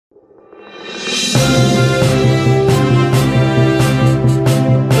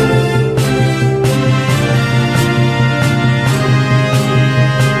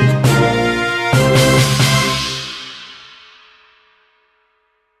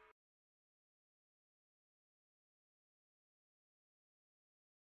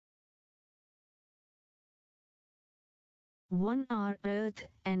One our Earth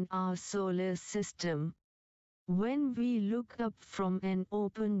and our solar system. When we look up from an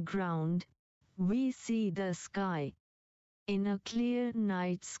open ground, we see the sky. In a clear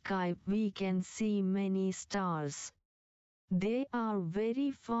night sky we can see many stars. They are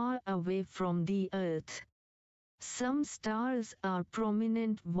very far away from the Earth. Some stars are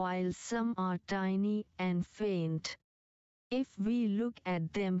prominent while some are tiny and faint. If we look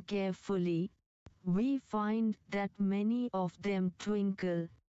at them carefully, we find that many of them twinkle,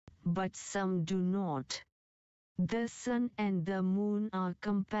 but some do not. The sun and the moon are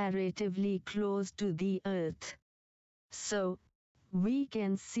comparatively close to the Earth. So, we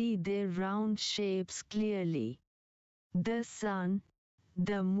can see their round shapes clearly. The sun,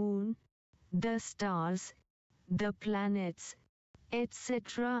 the moon, the stars, the planets,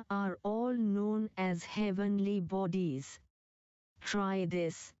 etc. are all known as heavenly bodies. Try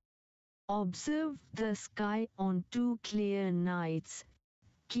this. Observe the sky on 2 clear nights,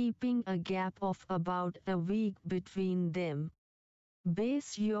 keeping a gap of about a week between them.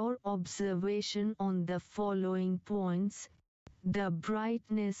 Base your observation on the following points: the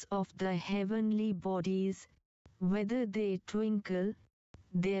brightness of the heavenly bodies, whether they twinkle,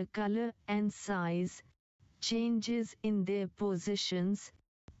 their color and size, changes in their positions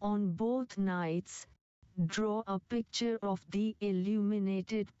on both nights. Draw a picture of the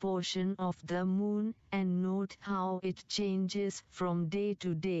illuminated portion of the moon and note how it changes from day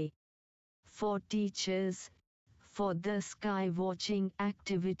to day. For teachers, for the sky watching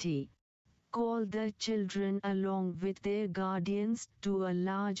activity, call the children along with their guardians to a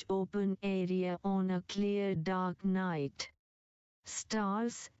large open area on a clear dark night.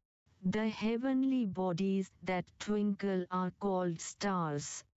 Stars, the heavenly bodies that twinkle are called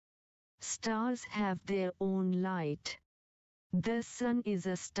stars. Stars have their own light. The sun is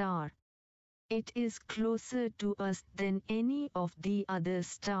a star. It is closer to us than any of the other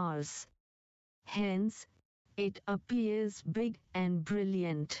stars. Hence, it appears big and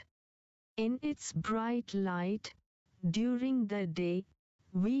brilliant. In its bright light, during the day,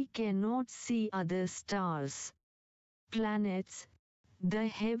 we cannot see other stars. Planets, the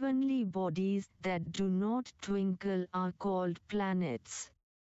heavenly bodies that do not twinkle are called planets.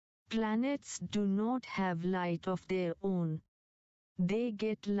 Planets do not have light of their own. They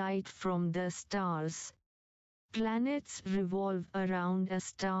get light from the stars. Planets revolve around a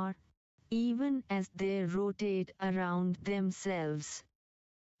star, even as they rotate around themselves.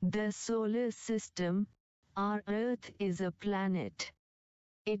 The solar system, our Earth, is a planet.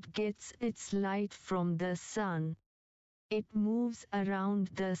 It gets its light from the sun. It moves around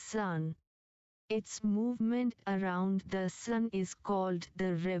the sun. Its movement around the sun is called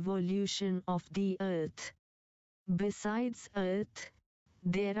the revolution of the Earth. Besides Earth,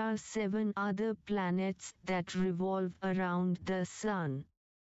 there are 7 other planets that revolve around the sun.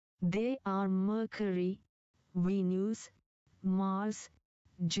 They are Mercury, Venus, Mars,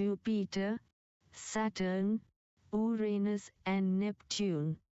 Jupiter, Saturn, Uranus and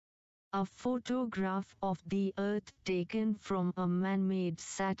Neptune. A photograph of the Earth taken from a man-made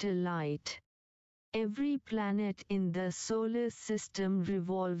satellite. Every planet in the solar system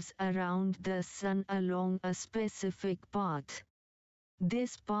revolves around the sun along a specific path.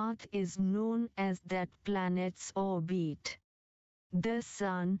 This path is known as that planet's orbit. The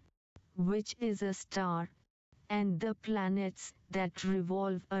sun, which is a star, and the planets that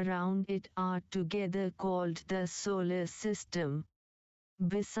revolve around it are together called the solar system.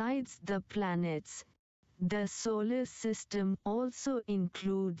 Besides the planets, the solar system also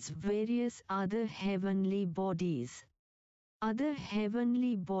includes various other heavenly bodies. Other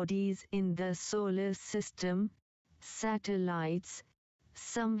heavenly bodies in the solar system, satellites.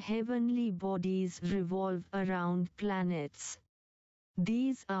 Some heavenly bodies revolve around planets.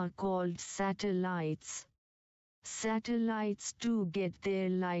 These are called satellites. Satellites too get their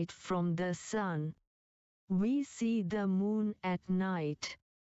light from the sun. We see the moon at night.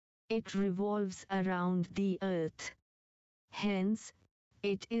 It revolves around the Earth. Hence,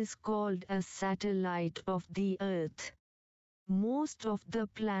 it is called a satellite of the Earth. Most of the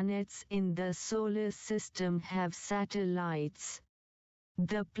planets in the solar system have satellites.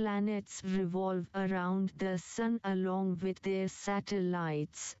 The planets revolve around the sun along with their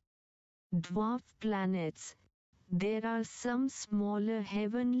satellites. Dwarf planets. There are some smaller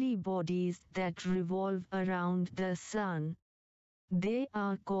heavenly bodies that revolve around the sun. They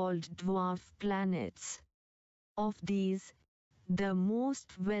are called dwarf planets. Of these, the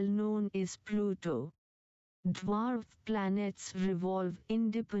most well-known is Pluto. Dwarf planets revolve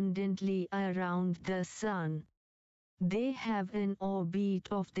independently around the sun. They have an orbit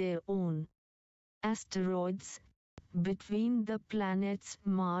of their own. Asteroids. between the planets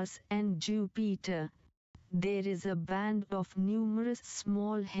Mars and Jupiter, there is a band of numerous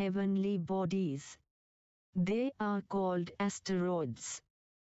small heavenly bodies. They are called asteroids.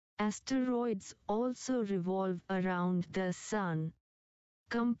 Asteroids also revolve around the Sun.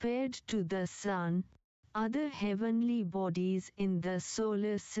 Compared to the Sun, other heavenly bodies in the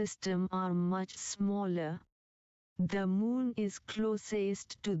solar system are much smaller. The Moon is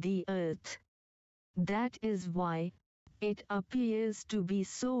closest to the Earth. That is why it appears to be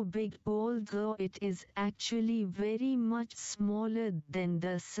so big, although it is actually very much smaller than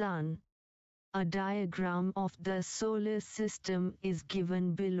the Sun. A diagram of the solar system is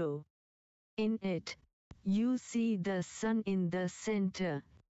given below. In it, you see the Sun in the center,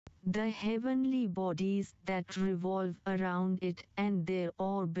 the heavenly bodies that revolve around it and their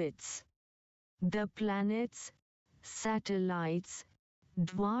orbits. The planets, satellites,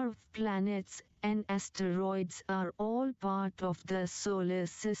 dwarf planets and asteroids are all part of the solar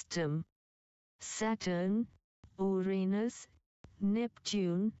system. Saturn, Uranus,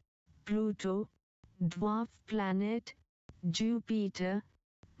 Neptune, Pluto, dwarf planet, Jupiter,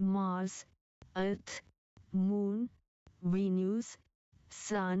 Mars, Earth, Moon, Venus,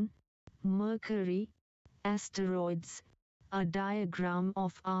 Sun, Mercury, asteroids, a diagram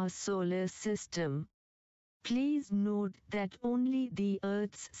of our solar system. Please note that only the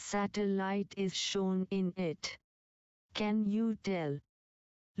Earth's satellite is shown in it. Can you tell?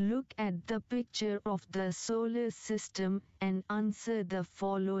 Look at the picture of the solar system and answer the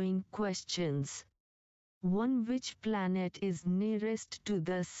following questions. 1. Which planet is nearest to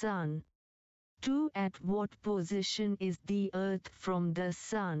the Sun? 2. At what position is the Earth from the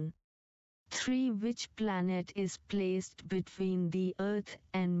Sun? 3. Which planet is placed between the Earth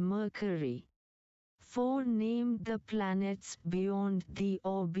and Mercury? 4. Name the planets beyond the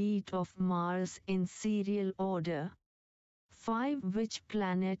orbit of Mars in serial order. 5. Which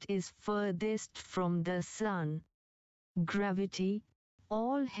planet is furthest from the Sun? Gravity.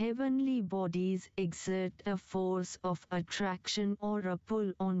 All heavenly bodies exert a force of attraction or a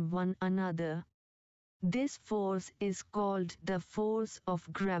pull on one another. This force is called the force of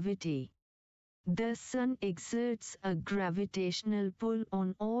gravity. The Sun exerts a gravitational pull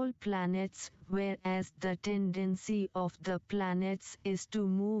on all planets, whereas the tendency of the planets is to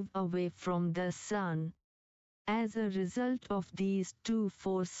move away from the Sun. As a result of these two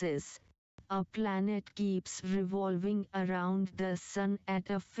forces, a planet keeps revolving around the Sun at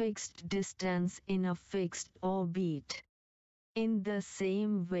a fixed distance in a fixed orbit. In the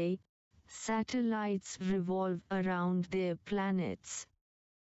same way, satellites revolve around their planets.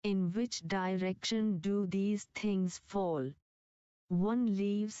 In which direction do these things fall? 1.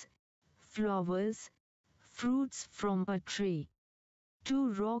 Leaves, flowers, fruits from a tree.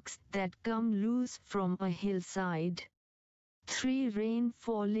 2. Rocks that come loose from a hillside. 3. Rain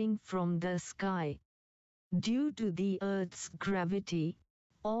falling from the sky. Due to the Earth's gravity,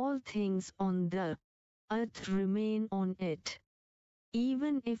 all things on the Earth remain on it.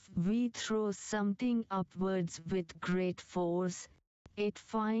 Even if we throw something upwards with great force, it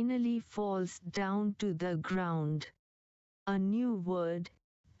finally falls down to the ground. A new word,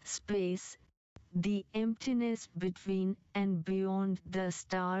 space, the emptiness between and beyond the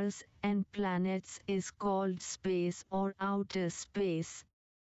stars and planets is called space or outer space.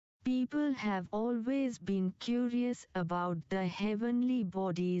 People have always been curious about the heavenly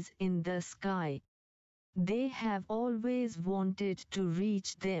bodies in the sky. They have always wanted to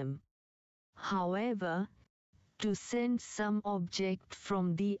reach them. However, to send some object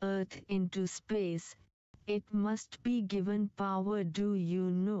from the Earth into space, it must be given power. Do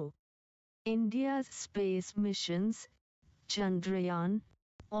you know? India's space missions, Chandrayaan,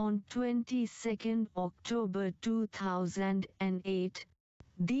 on 22 October 2008,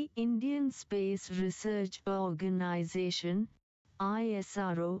 the Indian Space Research Organization,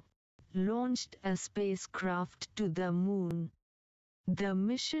 ISRO, launched a spacecraft to the Moon. The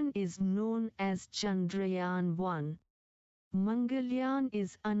mission is known as Chandrayaan-1. Mangalyaan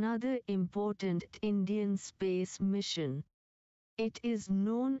is another important Indian space mission. It is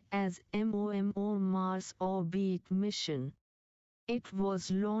known as MOM Mars Orbit Mission. It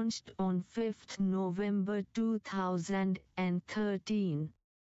was launched on 5 November 2013.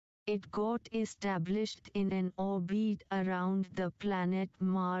 It got established in an orbit around the planet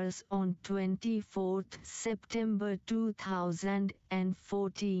Mars on 24 September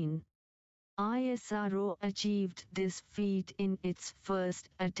 2014. ISRO achieved this feat in its first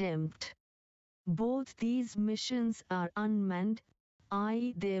attempt. Both these missions are unmanned,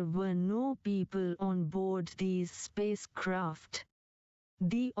 i.e. there were no people on board these spacecraft.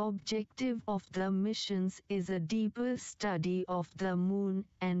 The objective of the missions is a deeper study of the Moon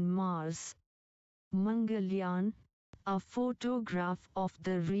and Mars. Mangalyaan, a photograph of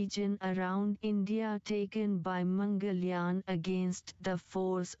the region around India taken by Mangalyaan against the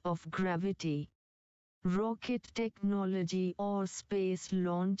force of gravity. Rocket technology or space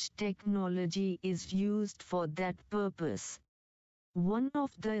launch technology is used for that purpose. One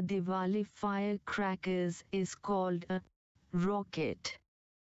of the Diwali firecrackers is called a rocket.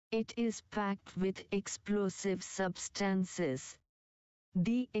 It is packed with explosive substances.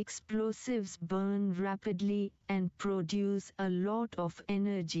 The explosives burn rapidly and produce a lot of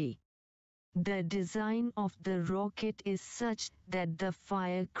energy. The design of the rocket is such that the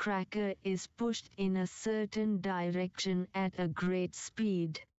firecracker is pushed in a certain direction at a great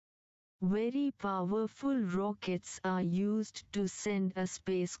speed. Very powerful rockets are used to send a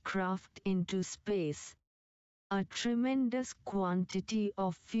spacecraft into space. A tremendous quantity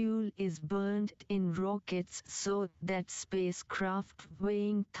of fuel is burned in rockets so that spacecraft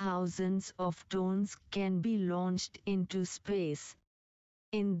weighing thousands of tons can be launched into space.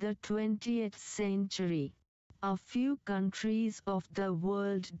 In the 20th century, a few countries of the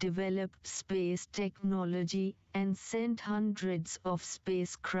world developed space technology and sent hundreds of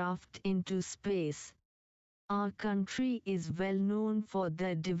spacecraft into space. Our country is well known for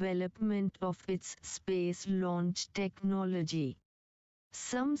the development of its space launch technology.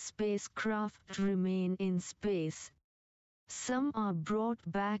 Some spacecraft remain in space. Some are brought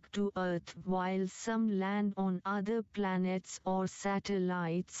back to Earth while some land on other planets or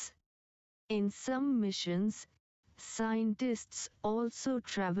satellites. In some missions, scientists also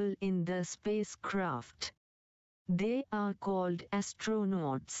travel in the spacecraft. They are called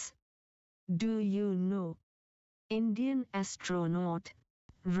astronauts. Do you know? Indian astronaut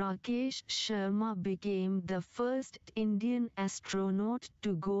Rakesh Sharma became the first Indian astronaut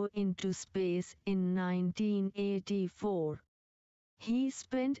to go into space in 1984. He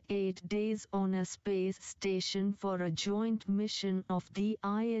spent 8 days on a space station for a joint mission of the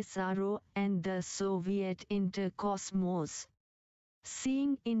ISRO and the Soviet Intercosmos.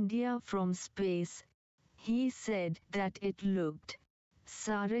 Seeing India from space, he said that it looked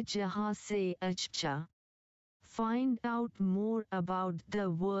 "Sare jahan se achcha." Find out more about the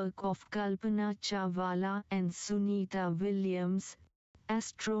work of Kalpana Chawla and Sunita Williams,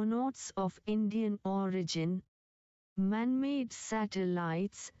 astronauts of Indian origin. Man-made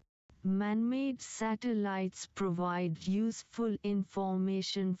satellites. Man-made satellites provide useful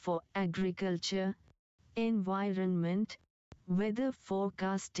information for agriculture, environment, weather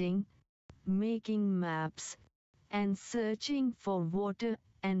forecasting, making maps, and searching for water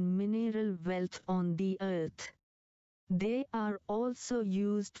and mineral wealth on the earth. They are also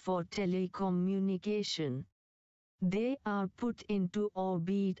used for telecommunication. They are put into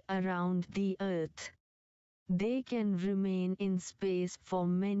orbit around the Earth. They can remain in space for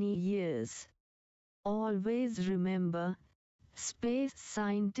many years. Always remember, space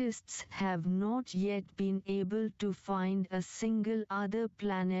scientists have not yet been able to find a single other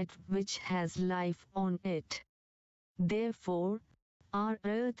planet which has life on it. Therefore, our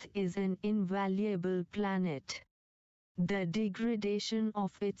Earth is an invaluable planet. The degradation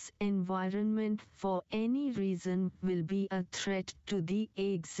of its environment for any reason will be a threat to the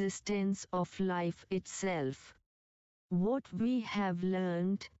existence of life itself. What we have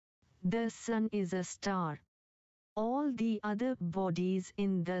learned, the Sun is a star. All the other bodies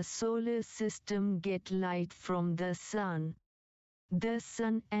in the solar system get light from the Sun. The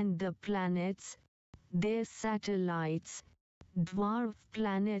Sun and the planets, their satellites, dwarf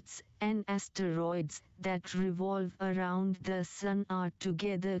planets and asteroids that revolve around the Sun are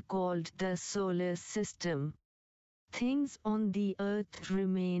together called the solar system. Things on the Earth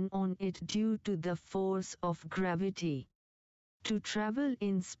remain on it due to the force of gravity. To travel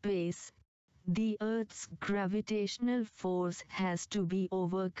in space, the Earth's gravitational force has to be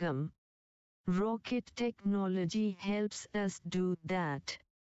overcome. Rocket technology helps us do that.